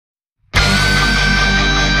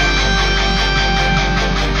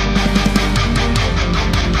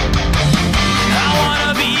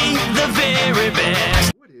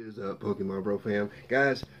Pokemon Bro fam?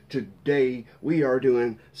 Guys, today we are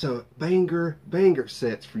doing some banger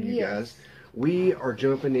sets for you guys. We are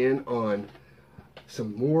jumping in on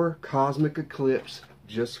some more Cosmic Eclipse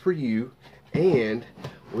just for you, and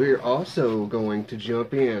we're also going to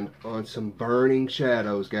jump in on some Burning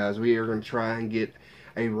Shadows, guys. We are going to try and get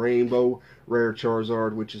a Rainbow Rare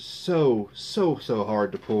Charizard, which is so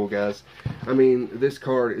hard to pull, guys. I mean, this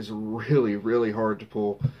card is really hard to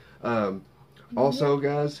pull. Also,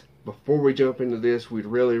 guys, before we jump into this, we'd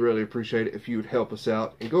really appreciate it if you would help us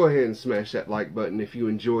out and go ahead and smash that like button if you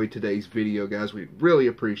enjoyed today's video, guys. We'd really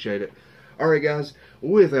appreciate it. Alright, guys,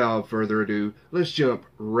 without further ado, let's jump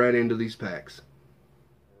right into these packs.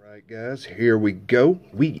 Alright, guys, here we go.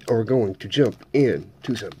 We are going to jump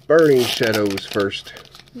into some Burning Shadows first.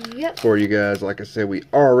 For you guys. Like I said, we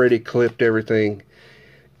already clipped everything.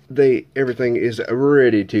 Everything is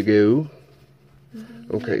ready to go.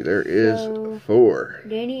 Okay, there is 4.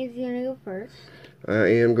 Danny is going to go first. I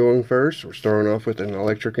am going first. We're starting off with an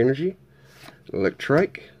Electric Energy,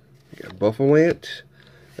 Electrike, we got Buffalo-Ant,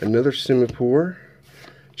 another Simipour,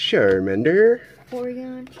 Charmander,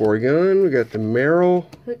 Porygon, we got the Meryl,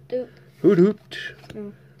 Hoot,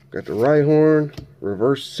 got the Rhyhorn,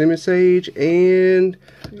 Reverse Simisage, and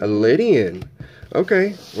a Lydian.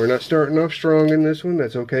 Okay, we're not starting off strong in this one.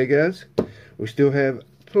 That's okay, guys. We still have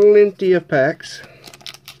plenty of packs.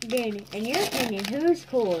 Danny, in your opinion, who is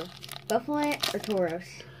cooler, Buffalo-Ant or Tauros?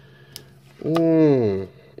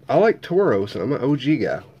 I like Tauros. I'm an OG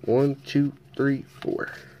guy. 1, 2, 3,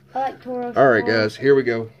 4. I like Tauros. Alright, guys, here we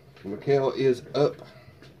go. Mikhail is up.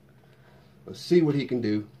 Let's see what he can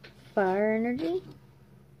do. Fire Energy,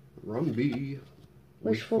 Rumby,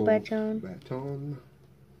 Wishful Baton,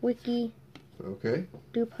 Wiki, okay,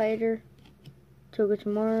 Dewpider,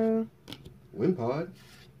 Togedemaru, Wimpod,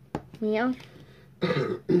 Meow,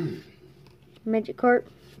 Magikarp,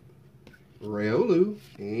 Riolu,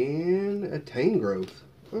 and a Tangrowth.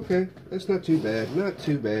 Okay, that's not too bad. Not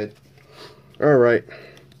too bad. Alright.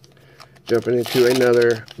 Jumping into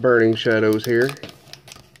another Burning Shadows here.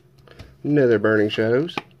 Another Burning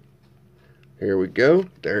Shadows. Here we go.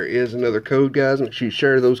 There is another code, guys. Make sure you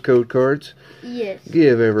share those code cards. Yes.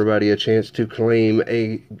 Give everybody a chance to claim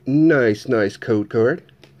a nice code card.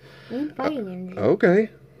 Okay.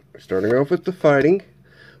 Starting off with the fighting,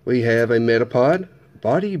 we have a Metapod,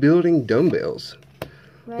 Bodybuilding Dumbbells.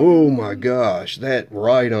 Oh my gosh, that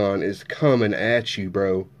Rhydon is coming at you,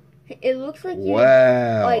 bro. It looks like you,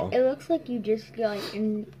 it looks like you just got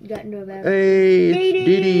into a battle. Hey, it's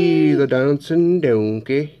Diddy, the dancing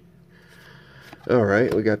donkey.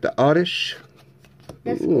 Alright, we got the Oddish,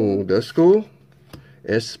 Duskull,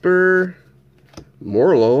 Esper,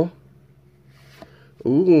 Morlo.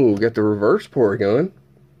 Ooh, got the reverse Porygon.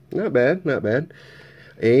 Not bad.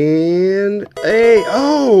 And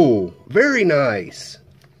very nice.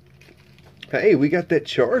 Hey, we got that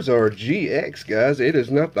Charizard GX, guys. It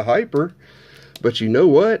is not the Hyper, but you know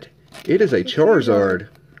what? It is a Charizard.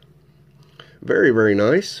 Very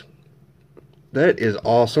nice. That is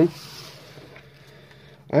awesome.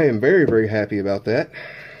 I am very happy about that.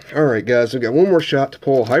 Alright, guys, we've got one more shot to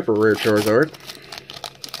pull a Hyper Rare Charizard.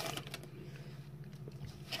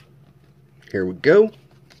 Here we go.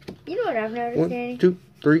 You know what I've noticed, Danny? 1, 2,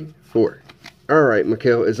 3, 4. Alright,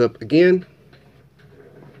 Mikhail is up again.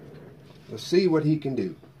 Let's see what he can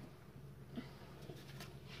do.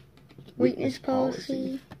 Weakness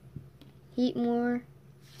Policy. Heatmore.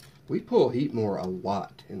 We pull Heatmore a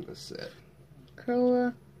lot in this set.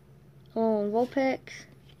 Curla. Vulpix.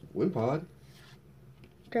 Wimpod.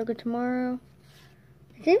 Togedemaru.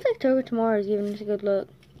 It seems like Togedemaru is giving us a good look.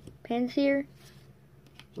 Pansear.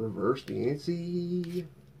 Reverse Diancie.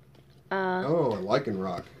 Oh, a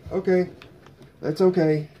Lycanroc. Okay. That's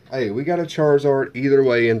okay. Hey, we got a Charizard either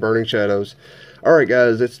way in Burning Shadows. Alright,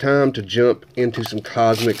 guys, it's time to jump into some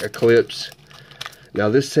Cosmic Eclipse. Now,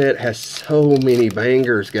 this set has so many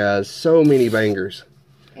bangers, guys. So many bangers.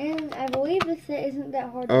 And I believe this set isn't that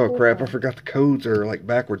hard to pull. Oh, crap. From. I forgot the codes are, like,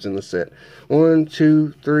 backwards in the set. 1,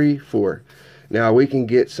 2, 3, 4. Now, we can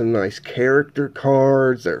get some nice character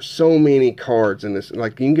cards. There's so many cards in this.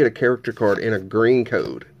 Like, you can get a character card in a green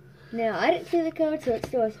code. Now, I didn't see the code, so it's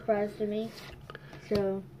still a surprise to me.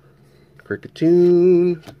 So,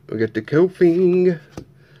 Kricketune, we got the Koffing,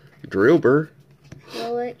 Drillbur,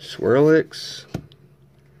 Swirlix,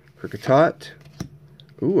 Kricketot,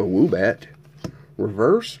 ooh, a Woobat,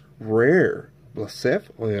 Reverse Rare,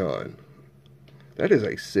 Blacephalon. That is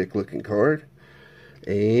a sick looking card.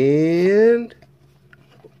 And,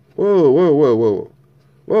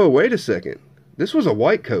 whoa, wait a second. This was a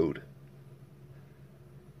white code.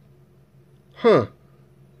 Huh.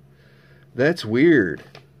 That's weird.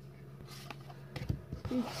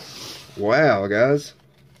 Wow, guys.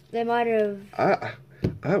 They might have.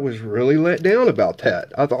 I was really let down about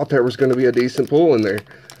that. I thought there was going to be a decent pull in there.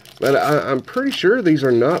 But I'm pretty sure these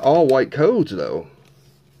are not all white codes, though.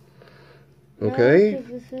 Okay.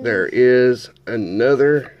 No, there is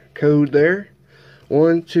another code there.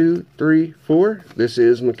 1, 2, 3, 4. This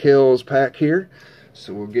is Mikhail's pack here.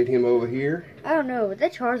 So we'll get him over here. I don't know, but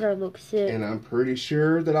that Charizard looks sick. And I'm pretty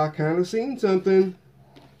sure that I kind of seen something.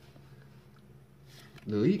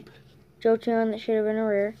 The Leap. Jolteon, that should have been a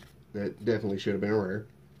rare. That definitely should have been a rare.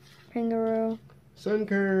 Kangaroo.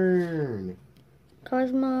 Sunkern.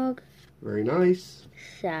 Cosmog. Very nice.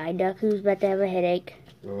 Psyduck, who's about to have a headache.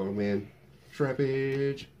 Oh man.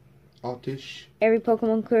 Shrappage. Altish. Every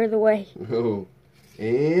Pokemon clear the way. Oh.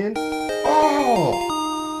 And... oh!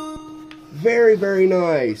 Very, very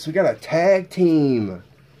nice. We got a tag team.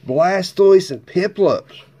 Blastoise and Piplup.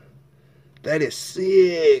 That is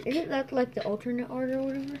sick. Isn't that like the alternate art or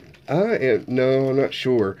whatever? No, I'm not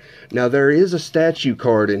sure. Now there is a statue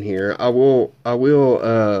card in here. I will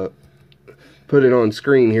put it on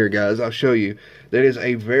screen here, guys. I'll show you. That is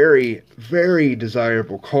a very, very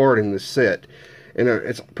desirable card in this set. And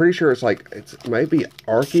it's pretty sure it's maybe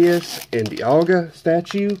Arceus and Dialga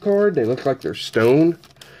statue card. They look like they're stone.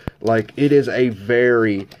 Like, it is a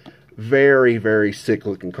very, very, very sick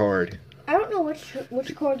looking card. I don't know which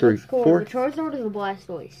card looks cool. The Charizard or the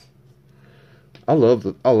Blastoise? I love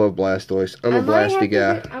Blastoise. I'm a Blasty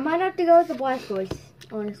guy. I might have to go with the Blastoise,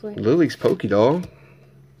 honestly. Lily's Pokédoll.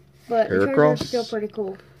 But the Charizard's still pretty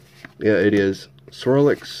cool. Yeah, it is.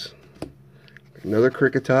 Swirlix. Another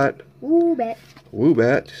Kricketot. Woobat.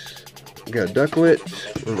 Woobat. We got a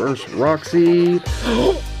Ducklet. Reverse Roxy.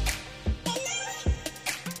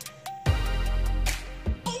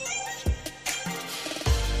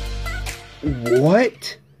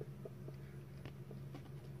 What?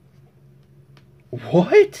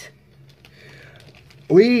 What?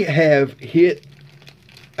 We have hit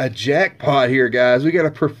a jackpot here, guys. We got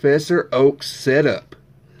a Professor Oak setup.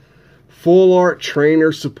 Full art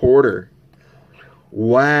trainer supporter.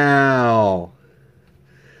 Wow.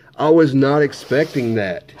 I was not expecting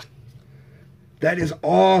that. That is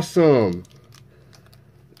awesome.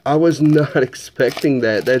 I was not expecting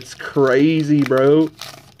that. That's crazy, bro.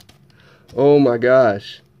 Oh my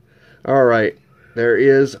gosh. Alright. There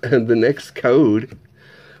is the next code.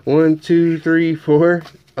 1, 2, 3, 4.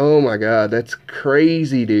 Oh my god. That's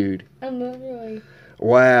crazy, dude. I'm not really.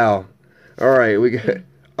 Wow. Alright. We got...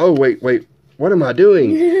 oh, wait. What am I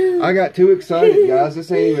doing? I got too excited, guys.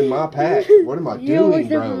 This ain't even my pack. What am I doing,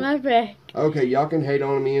 bro? My pack. Okay, y'all can hate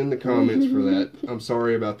on me in the comments for that. I'm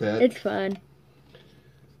sorry about that. It's fine.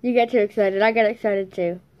 You got too excited. I got excited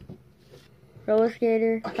too. Roller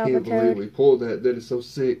Skater. I can't believe we pulled that. That is so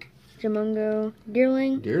sick. Jamungo.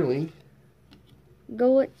 Deerling.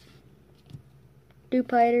 Golett.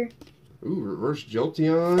 Dewpider. Ooh, reverse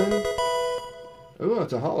Jolteon. Oh,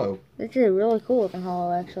 it's a holo. This is a really cool looking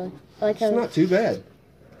holo, actually. I like it's not too bad.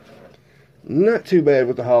 Not too bad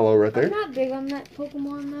with the holo right there. I'm not big on that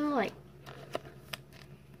Pokemon though,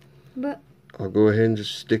 but I'll go ahead and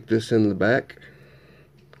just stick this in the back.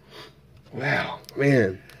 Wow,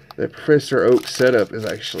 man, that Professor Oak setup is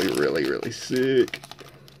actually really, really sick.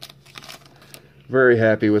 Very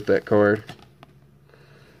happy with that card.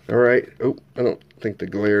 All right. Oh, I don't think the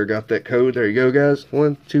glare got that code. There you go, guys.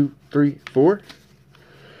 1, 2, 3, 4.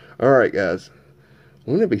 All right, guys.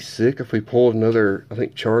 Wouldn't it be sick if we pulled another, I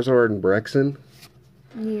think, Charizard and Braxton?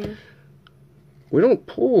 Yeah. We don't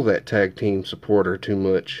pull that tag team supporter too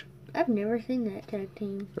much. I've never seen that tag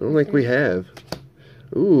team. I don't think we have.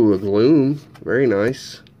 Ooh, a Gloom. Very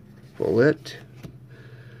nice. Bullet.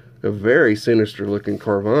 A very sinister looking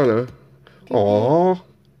Carvana. Aww.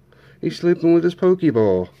 He's sleeping with his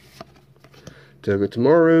Pokeball.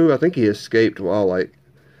 Togotamaru. I think he escaped while, like,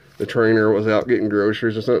 the trainer was out getting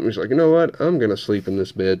groceries or something. He's like, you know what? I'm going to sleep in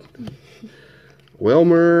this bed.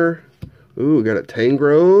 Welmer. Ooh, got a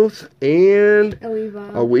Tangrowth. And a Weavile.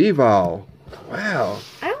 A Weavile. Wow.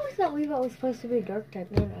 I always thought Weavile was supposed to be a dark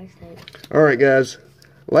type, not ice type. Alright, guys.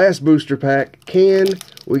 Last booster pack. Can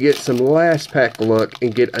we get some last pack luck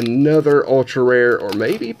and get another ultra rare or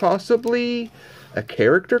maybe possibly a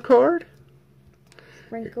character card?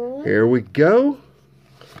 Sprinkle. Here we go.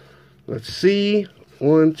 Let's see.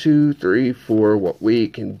 1, 2, 3, 4. What we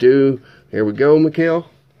can do. Here we go, Mikhail.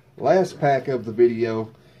 Last pack of the video.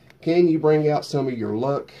 Can you bring out some of your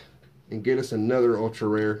luck and get us another ultra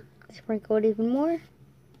rare? Sprinkle it even more.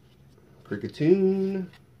 Kricketune.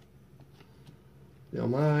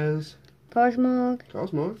 Delmize. Cosmog.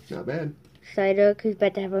 Not bad. Psyduck, who's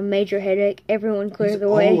about to have a major headache. Everyone clear the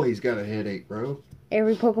way. He's always got a headache, bro.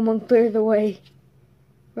 Every Pokemon clear the way.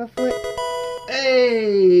 Ruffle it.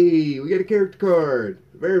 Hey, we got a character card.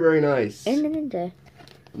 Very, very nice. And a ninja.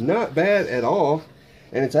 Not bad at all.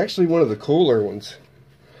 And it's actually one of the cooler ones.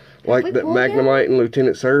 Like the pulled it? Magnemite and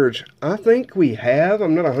Lieutenant Surge. I think we have.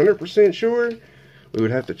 I'm not 100% sure. We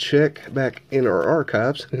would have to check back in our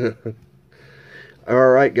archives.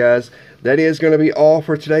 Alright guys, that is going to be all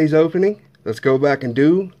for today's opening. Let's go back and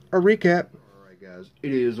do a recap. Alright guys,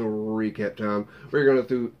 it is a recap time. We're going to go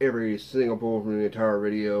through every single pull from the entire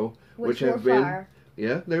video. Which have been fire.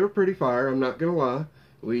 Yeah, they were pretty fire, I'm not going to lie.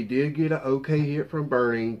 We did get an okay hit from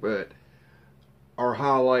Burning, but our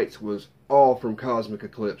highlights was all from Cosmic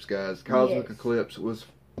Eclipse, guys. Cosmic Eclipse was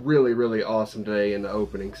really, really awesome today in the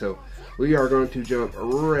opening. So we are going to jump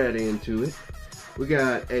right into it. We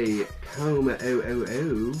got a Coma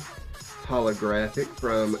 000 holographic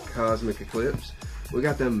from Cosmic Eclipse. We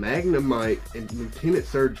got the Magnemite and Lieutenant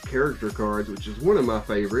Surge character cards, which is one of my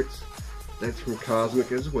favorites. That's from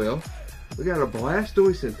Cosmic as well. We got a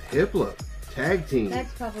Blastoise and Piplup tag team.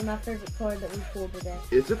 That's probably my favorite card that we pulled today.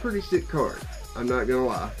 It's a pretty sick card, I'm not gonna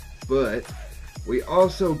lie. But we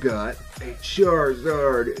also got a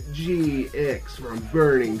Charizard GX from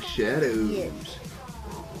Burning Shadows. Yes.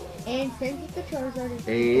 And since it's the Charizard,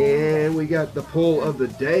 And we got the pull of the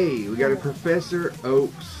day. We got a Professor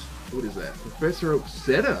Oak's, what is that? Professor Oak's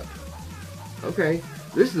setup. Okay,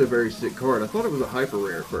 this is a very sick card. I thought it was a hyper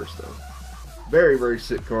rare at first though. Very, very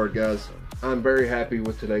sick card, guys. I'm very happy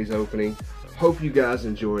with today's opening. Hope you guys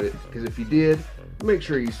enjoyed it, because if you did, make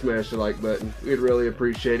sure you smash the like button. We'd really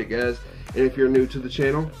appreciate it, guys. And if you're new to the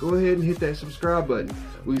channel, go ahead and hit that subscribe button.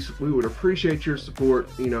 We would appreciate your support.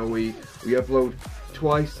 You know, we upload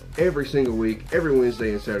twice every single week, every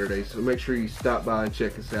Wednesday and Saturday. So make sure you stop by and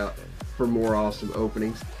check us out for more awesome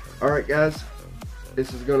openings. Alright guys,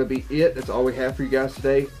 this is going to be it. That's all we have for you guys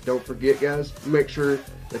today. Don't forget guys, make sure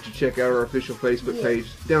that you check out our official Facebook page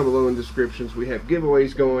down below in the descriptions. We have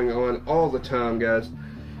giveaways going on all the time, guys.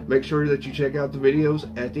 Make sure that you check out the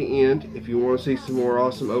videos at the end if you want to see some more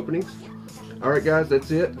awesome openings. Alright guys,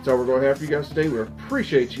 that's it. That's all we're going to have for you guys today. We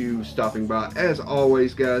appreciate you stopping by. As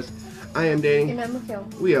always guys, I am Danny. And I'm Michelle.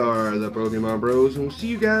 We are the Pokemon Bros, and we'll see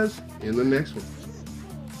you guys in the next one.